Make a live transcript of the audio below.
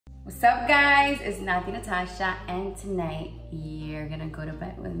What's up, guys? It's Natti Natasha, and tonight you're gonna go to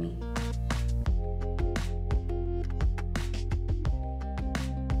bed with me.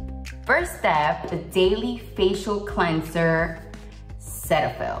 First step, the daily facial cleanser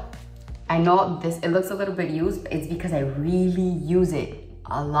Cetaphil. I know it looks a little bit used, but it's because I really use it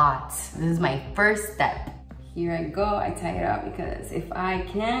a lot. This is my first step. Here I go, I tie it up because if I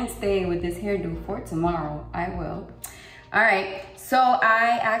can stay with this hairdo for tomorrow, I will. All right, so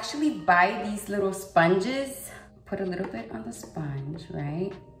I actually buy these little sponges. Put a little bit on the sponge,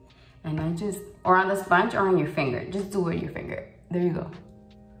 right? And I just, or on the sponge or on your finger. Just do it with your finger. There you go.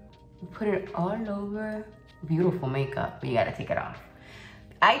 Put it all over. Beautiful makeup, but you gotta take it off.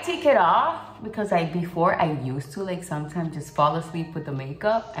 I take it off because before I used to sometimes just fall asleep with the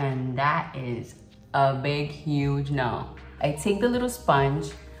makeup, and that is a big, huge no. I take the little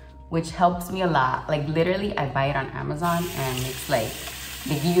sponge, which helps me a lot. Literally, I buy it on Amazon, and it's they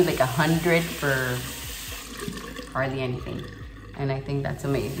give you 100 for hardly anything. And I think that's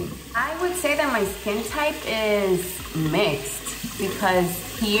amazing. I would say that my skin type is mixed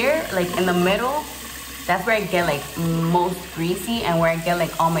because here, in the middle, that's where I get most greasy and where I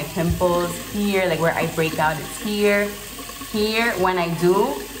get all my pimples. Here, where I break out, it's here. Here, when I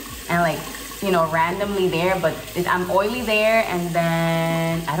do, and randomly there, but I'm oily there, and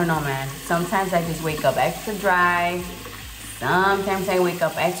then, I don't know, man. Sometimes I just wake up extra dry. Sometimes I wake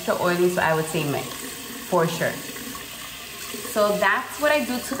up extra oily, so I would say mixed, for sure. So that's what I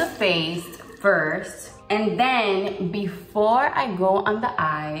do to the face first. And then, before I go on the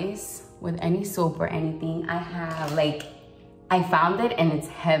eyes with any soap or anything, I have, I found it and it's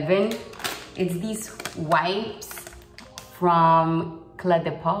heaven. It's these wipes from Clé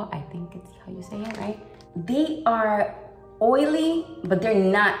de Peau, I think it's how you say it, right? They are oily, but they're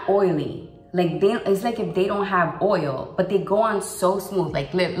not oily. It's like if they don't have oil, but they go on so smooth.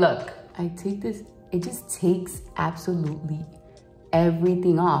 Look, I take this, it just takes absolutely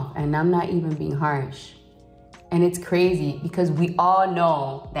everything off, and I'm not even being harsh. And it's crazy because we all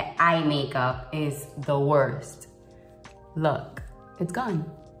know that eye makeup is the worst. Look, it's gone.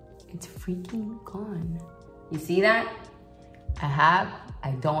 It's freaking gone. You see that? I have,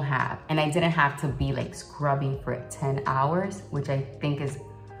 I don't have. And I didn't have to be scrubbing for 10 hours, which I think is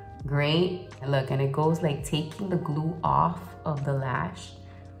great. And look, and it goes taking the glue off of the lash.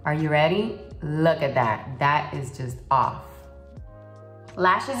 Are you ready? Look at that. That is just off.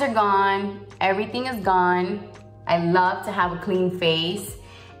 Lashes are gone. Everything is gone. I love to have a clean face.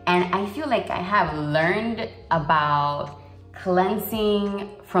 And I feel like I have learned about cleansing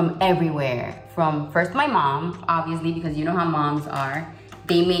from everywhere. From first my mom, obviously, because you know how moms are.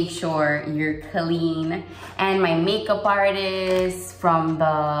 They make sure you're clean. And my makeup artists from the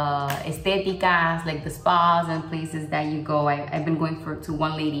estéticas, the spas and places that you go. I've been going to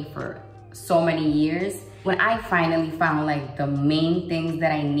one lady for so many years. When I finally found the main things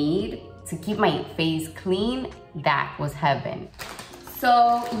that I need to keep my face clean, that was heaven.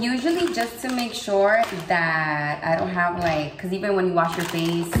 So usually just to make sure that I don't have cause even when you wash your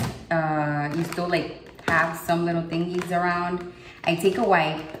face, you still have some little thingies around. I take a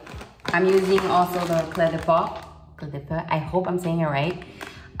wipe. I'm using also the Clé de Peau. I hope I'm saying it right.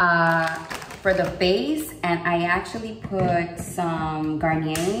 For the face, and I actually put some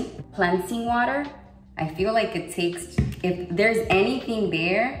Garnier cleansing water. I feel like it takes, if there's anything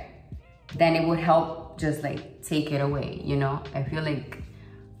there, then it would help just take it away, you know? I feel like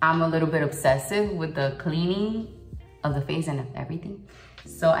I'm a little bit obsessive with the cleaning of the face and of everything.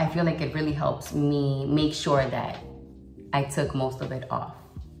 So I feel like it really helps me make sure that I took most of it off.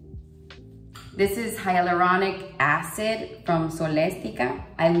 This is hyaluronic acid from Solestica.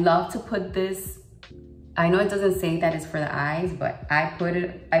 I love to put this, I know it doesn't say that it's for the eyes, but I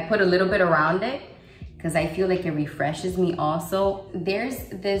put a little bit around it because I feel like it refreshes me also. There's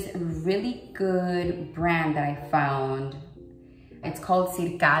this really good brand that I found. It's called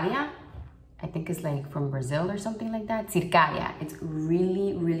Circadia. I think it's from Brazil or something like that. Circadia, it's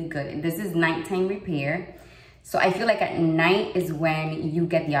really, really good. This is nighttime repair. So I feel like at night is when you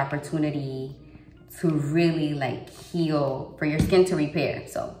get the opportunity to really heal, for your skin to repair.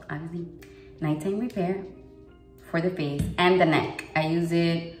 So obviously, nighttime repair for the face and the neck. I use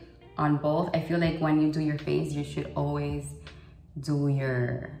it on both. I feel like when you do your face, you should always do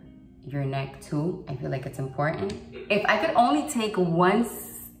your neck too. I feel like it's important. If I could only take one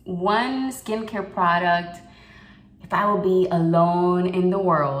skincare product, if I would be alone in the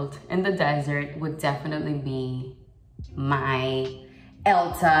world, in the desert, would definitely be my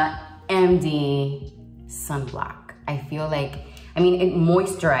Elta MD sunblock. I feel like, it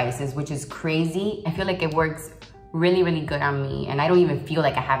moisturizes, which is crazy. I feel like it works really, really good on me. And I don't even feel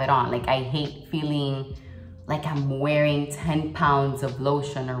like I have it on. Like, I hate feeling like I'm wearing 10 pounds of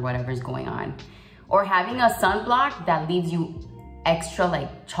lotion or whatever's going on. Or having a sunblock that leaves you extra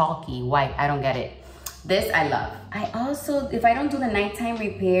like chalky white. I don't get it. This I love. I also, if I don't do the nighttime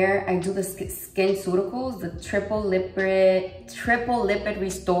repair, I do the SkinCeuticals, the triple lipid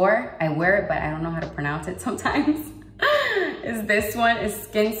restore. I wear it, but I don't know how to pronounce it sometimes. Is this one is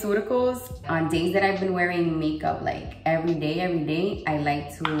SkinCeuticals. On days that I've been wearing makeup like every day, I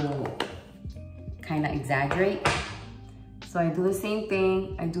like to kind of exaggerate. So I do the same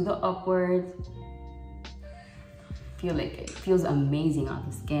thing. I do the upwards. Feel like it feels amazing on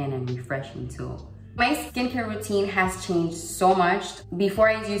the skin and refreshing too. My skincare routine has changed so much. Before,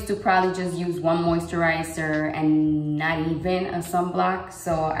 I used to probably just use one moisturizer and not even a sunblock.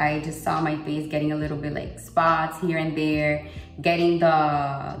 So I just saw my face getting a little bit like spots here and there, getting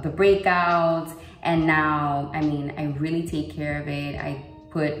the breakouts. And now, I mean, I really take care of it. I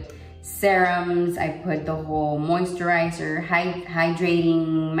put serums, I put the whole moisturizer,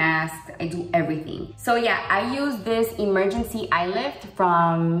 hydrating mask, I do everything. So yeah, I use this emergency eye lift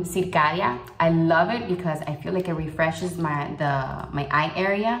from Circadia. I love it because I feel like it refreshes my eye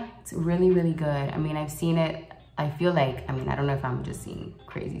area. It's really, really good. I mean, I've seen it, I feel like, I mean, I don't know if I'm just seeing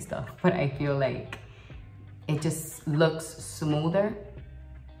crazy stuff, but I feel like it just looks smoother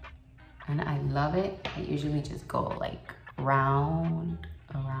and I love it. I usually just go like around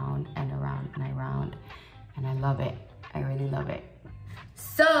and around, and I love it. I really love it.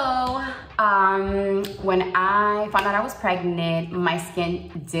 So when I found out I was pregnant, my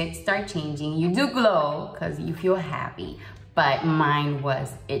skin did start changing. You do glow because you feel happy, but mine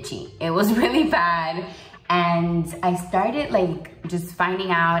was itchy. It was really bad, and I started like just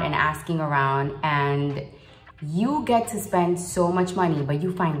finding out and asking around, and you get to spend so much money, but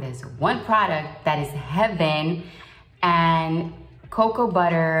you find this one product that is heaven. And cocoa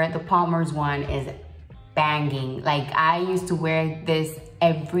butter, the Palmer's one, is banging. Like, I used to wear this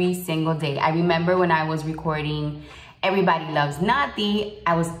every single day. I remember when I was recording Everybody Loves Natti,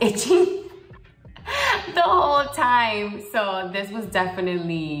 I was itching the whole time. So this was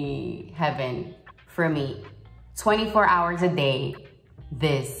definitely heaven for me. 24 hours a day,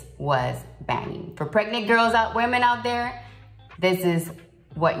 this was banging. For pregnant girls women out there, this is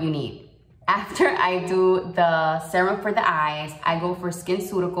what you need. After I do the serum for the eyes, I go for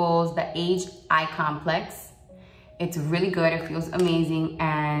SkinCeuticals, the Age Eye Complex. It's really good, it feels amazing,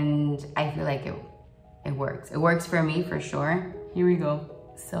 and I feel like it works. It works for me for sure. Here we go.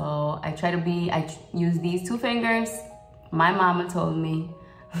 So I use these 2 fingers. My mama told me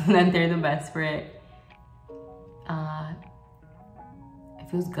that they're the best for it. It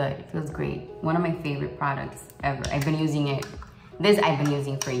feels good, it feels great. One of my favorite products ever. I've been using it. This I've been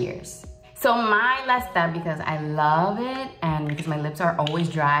using for years. So my last step, because I love it and because my lips are always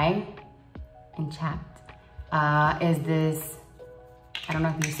dry and chapped, is this, I don't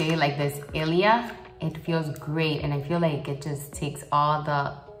know if you say it like this, Aiello. It feels great, and I feel like it just takes all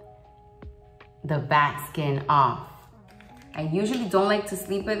the bad skin off. I usually don't like to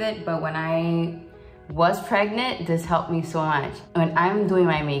sleep with it, but when I was pregnant, this helped me so much. When I'm doing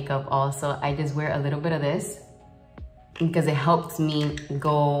my makeup also, I just wear a little bit of this because it helps me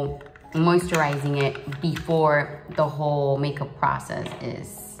go moisturizing it before the whole makeup process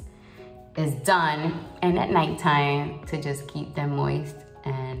is done, and at nighttime to just keep them moist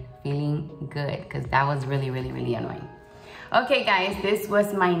and feeling good, because that was really, really, really annoying. Okay guys, this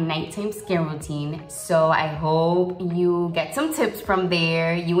was my nighttime skin routine. So I hope you get some tips from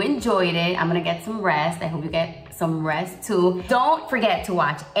there. You enjoyed it. I'm gonna get some rest. I hope you get some rest too. Don't forget to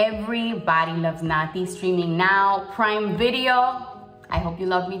watch Everybody Loves Natti streaming now, Prime Video. I hope you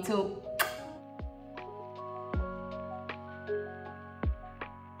love me too.